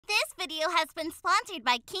video has been sponsored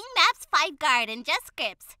by KingMap's Fiveguard and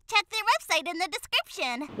JustScripts. Check their website in the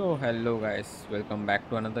description. So hello guys, welcome back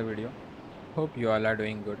to another video. Hope you all are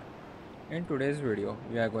doing good. In today's video,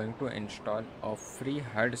 we are going to install a free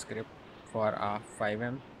HUD script for our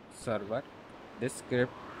Fivem server. This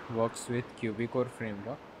script works with Qbcore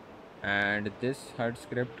framework, and this HUD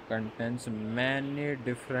script contains many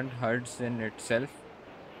different HUDs in itself,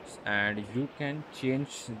 and you can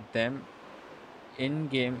change them in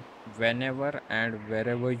game whenever and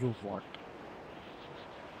wherever you want.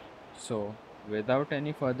 So without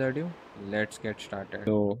any further ado, let's get started.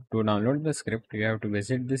 So to download the script, you have to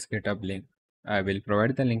visit this GitHub link. I will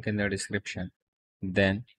provide the link in the description.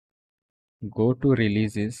 Then go to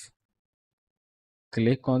releases,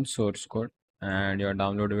 click on source code, and your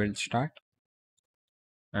download will start.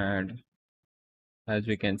 And as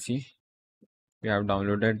we can see, we have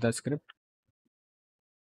downloaded the script.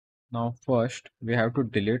 Now first we have to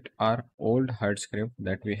delete our old HUD script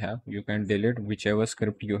that we have. You can delete whichever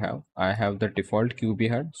script you have. I have the default QB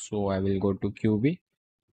HUD, so I will go to QB,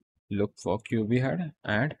 look for QB HUD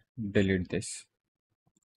and delete this.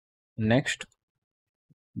 Next,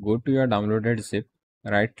 go to your downloaded zip,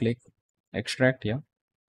 right click, extract here,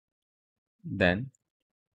 then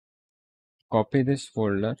copy this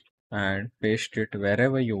folder and paste it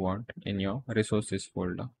wherever you want in your resources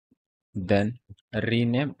folder. Then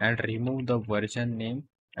rename and remove the version name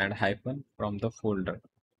and hyphen from the folder.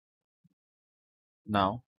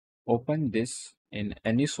 Now open this in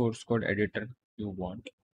any source code editor you want.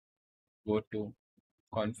 Go to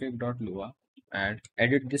config.lua and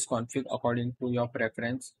edit this config according to your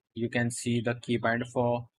preference. You can see the keybind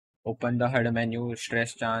for open the HUD menu,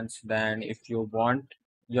 stress chance. Then if you want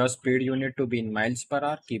your speed unit to be in miles per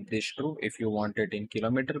hour, keep this true. If you want it in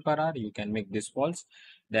kilometer per hour, you can make this false.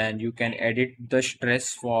 Then you can edit the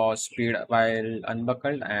stress for speed while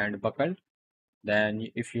unbuckled and buckled. Then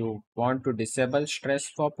if you want to disable stress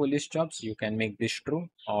for police jobs, you can make this true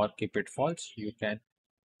or keep it false. You can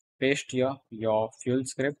paste here your fuel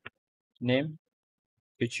script name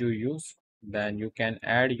which you use. Then you can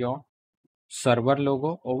add your server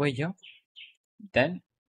logo over here. Then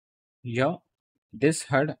here this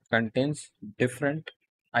HUD contains different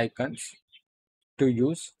icons to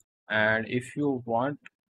use, and if you want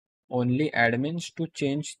only admins to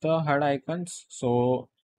change the HUD icons, so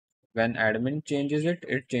when admin changes it,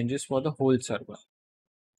 it changes for the whole server.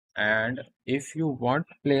 And if you want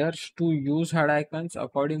players to use HUD icons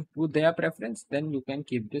according to their preference, then you can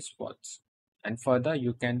keep this false. And further,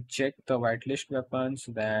 you can check the whitelist weapons,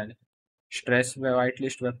 then stress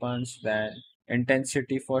whitelist weapons, then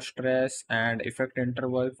intensity for stress and effect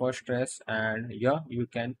interval for stress. And yeah, you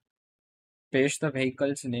can paste the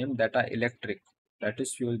vehicles name that are electric, that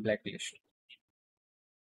is fuel blacklist.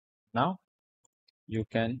 Now you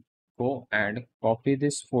can go and copy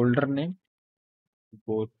this folder name,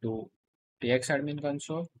 go to txadmin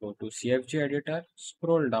console, go to CFG editor,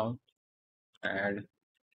 scroll down and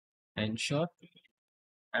ensure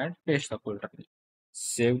and paste the folder name.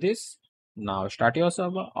 Save this. Now start your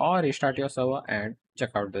server or restart your server and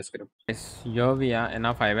check out the script. Yes, here we are in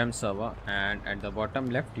our Fivem server, and at the bottom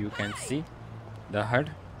left you can see the HUD.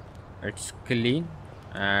 It's clean,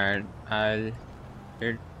 and I'll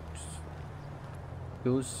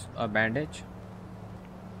use a bandage,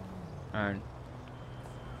 and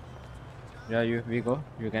yeah, we go.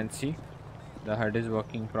 You can see the HUD is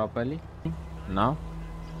working properly. Now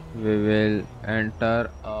we will enter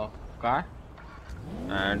a car,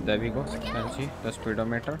 and there we go. You can see the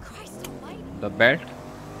speedometer, the belt,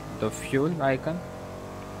 the fuel icon,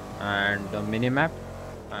 and the minimap,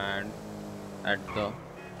 and at the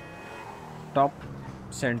top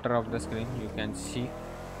center of the screen you can see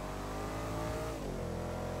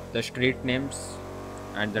the street names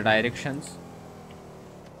and the directions.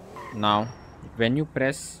 Now when you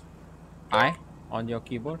press I on your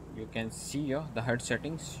keyboard, you can see here the HUD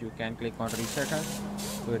settings. You can click on reset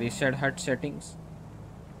HUD to reset HUD settings.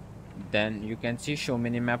 Then you can see show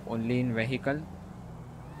minimap only in vehicle,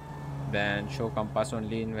 then show compass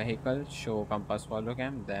only in vehicle, show compass follow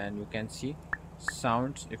cam. Then you can see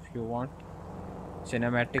sounds if you want,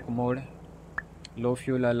 cinematic mode, low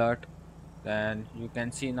fuel alert. Then you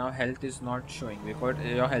can see now health is not showing because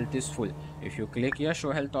your health is full. If you click here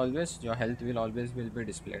show health always, your health will always be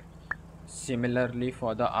displayed. Similarly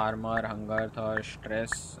for the armor, hunger, thirst,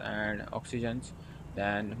 stress and oxygens.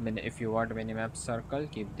 Then if you want minimap circle,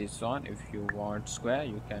 keep this on. If you want square,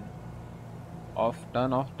 you can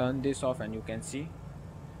turn this off, and you can see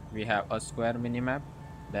we have a square minimap.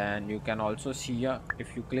 Then you can also see here,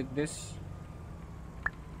 if you click this,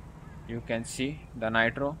 you can see the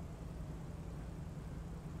nitro.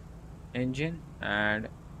 engine, and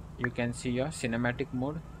you can see your cinematic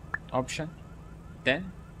mode option.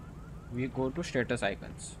 Then we go to status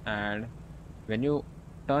icons, and when you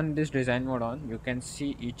turn this design mode on, you can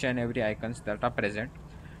see each and every icons that are present.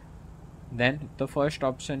 Then the first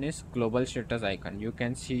option is global status icon. You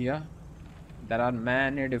can see here there are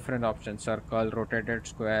many different options: circle, rotated,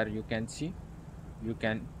 square. You can see, you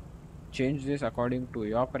can change this according to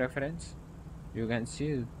your preference. You can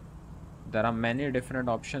see there are many different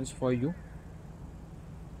options for you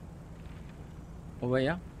over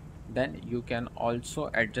here. Then you can also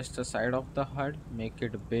adjust the side of the HUD, make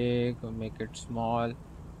it big, make it small,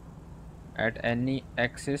 at any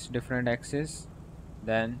axis, different axis.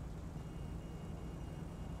 Then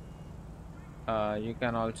you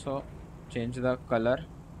can also change the color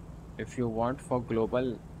if you want. For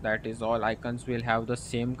global, that is all icons will have the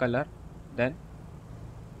same color. Then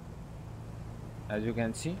as you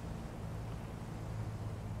can see,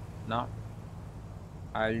 now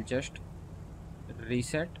I'll just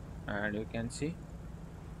reset, and you can see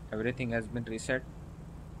everything has been reset.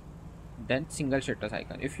 Then single status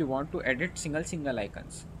icon, if you want to edit single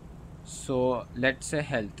icons. So let's say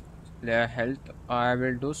health, the health, I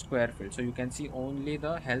will do square field, so you can see only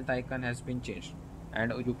the health icon has been changed,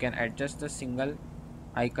 and you can adjust the single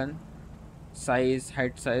icon size,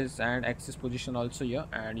 height, size, and axis position also here.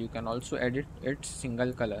 And you can also edit its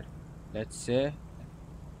single color, let's say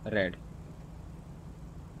red.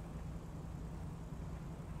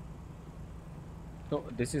 So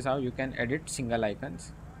this is how you can edit single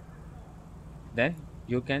icons. Then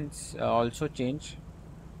you can also change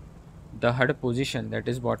the HUD position, that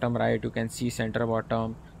is bottom right. You can see center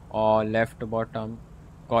bottom, or left bottom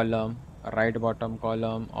column, right bottom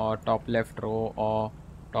column, or top left row, or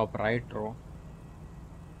top right row.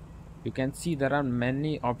 You can see there are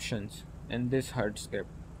many options in this HUD script,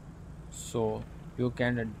 so you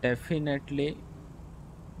can definitely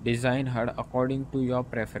design HUD according to your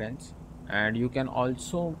preference. And you can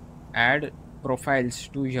also add profiles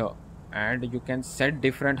to here, and you can set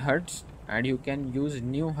different HUDs, and you can use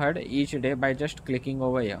new HUD each day by just clicking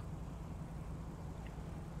over here.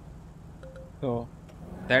 So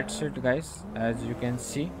that's it guys, as you can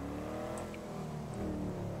see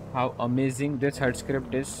how amazing this HUD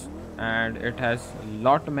script is, and it has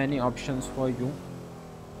many options for you.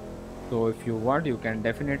 So if you want, you can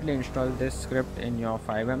definitely install this script in your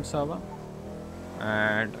Fivem server.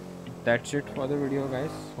 And that's it for the video guys.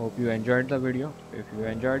 Hope you enjoyed the video. If you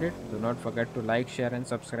enjoyed it, do not forget to like, share and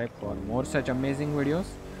subscribe for more such amazing videos.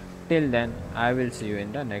 Till then, I will see you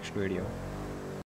in the next video.